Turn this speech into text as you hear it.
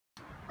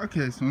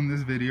Okay, so in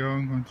this video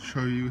I'm going to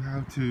show you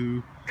how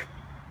to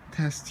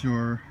test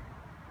your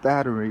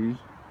battery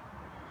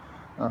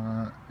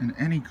in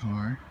any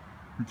car,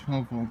 a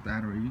 12-volt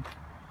battery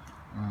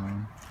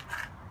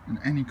in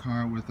any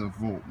car with a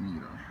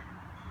voltmeter.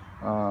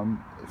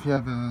 If you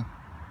have a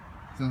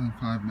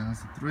 2005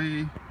 Mazda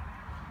 3,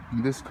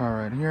 in this car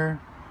right here,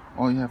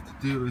 all you have to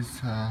do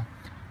is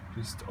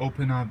just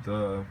open up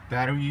the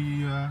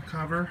battery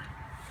cover,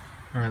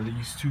 or at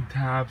least two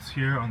tabs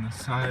here on the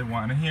side,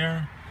 one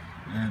here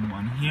and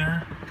one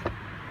here,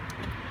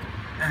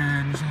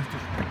 and you just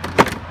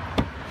have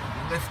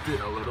to lift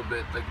it a little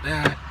bit like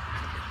that,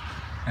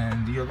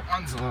 and the other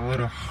one's a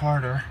little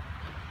harder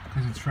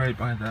because it's right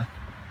by the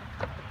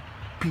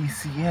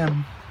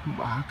PCM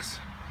box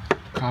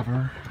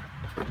cover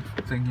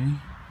thingy,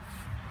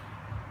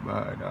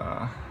 but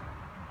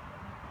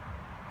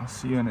I'll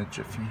see you in a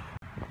jiffy.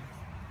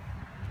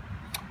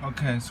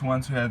 Okay, so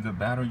once you have the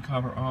battery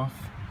cover off,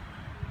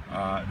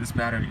 this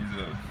battery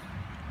is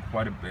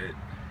quite a bit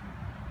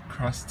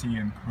crusty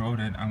and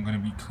corroded. I'm going to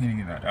be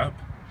cleaning that up,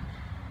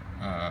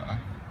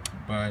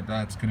 but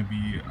that's going to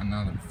be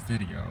another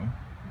video.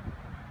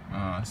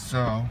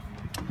 So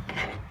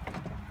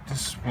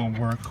this will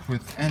work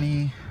with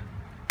any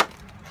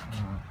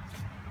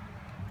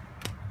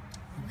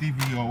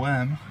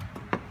DVOM.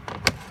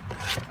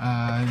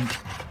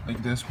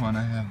 Like this one,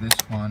 I have this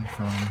one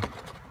from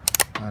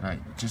that I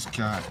just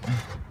got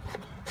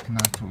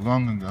not too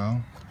long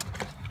ago.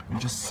 You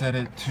just set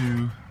it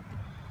to,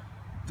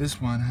 this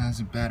one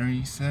has a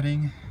battery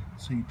setting,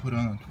 so you put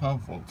on a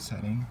 12-volt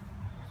setting,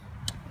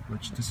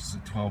 which this is a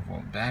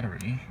 12-volt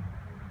battery,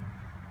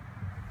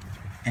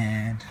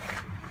 and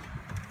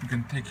you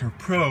can take your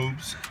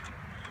probes.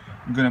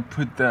 I'm gonna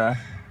put the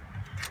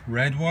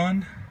red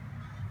one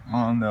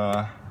on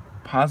the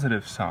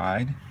positive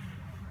side,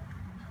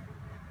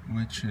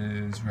 which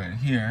is right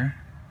here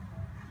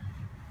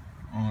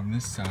on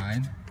this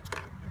side.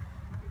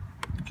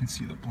 You can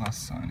see the plus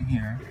sign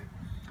here,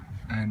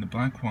 and the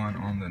black one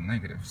on the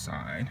negative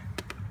side.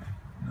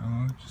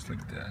 Just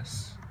like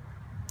this.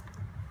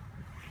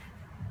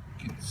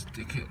 You can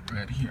stick it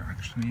right here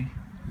actually.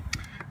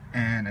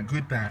 And a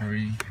good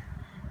battery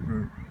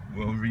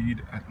will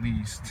read at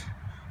least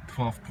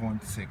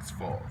 12.6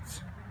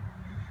 volts.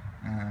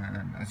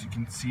 And as you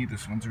can see,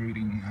 this one's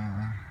reading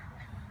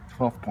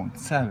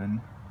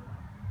 12.7,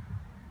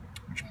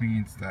 which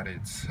means that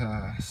it's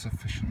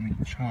sufficiently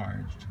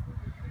charged.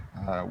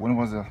 When it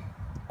was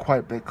quite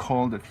a bit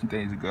cold a few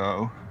days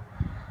ago,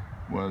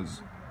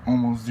 was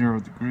almost 0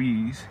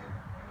 degrees,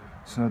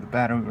 so the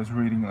battery was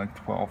reading like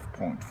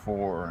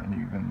 12.4 and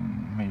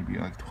even maybe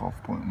like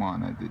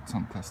 12.1. I did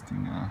some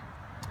testing a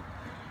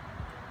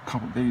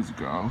couple days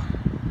ago,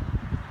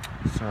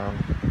 so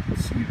you can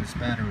see this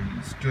battery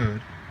is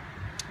good.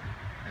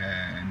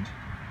 And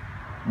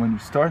when you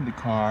start the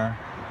car,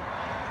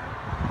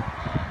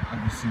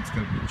 obviously it's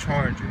going to be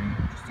charging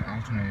because the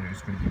alternator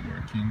is going to be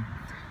working,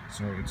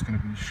 so it's going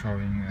to be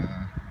showing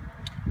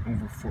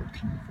over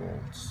 14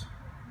 volts.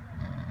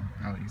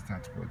 At least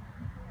that's what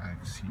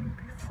I've seen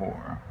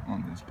before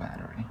on this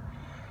battery.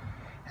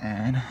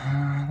 And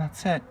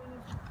that's it.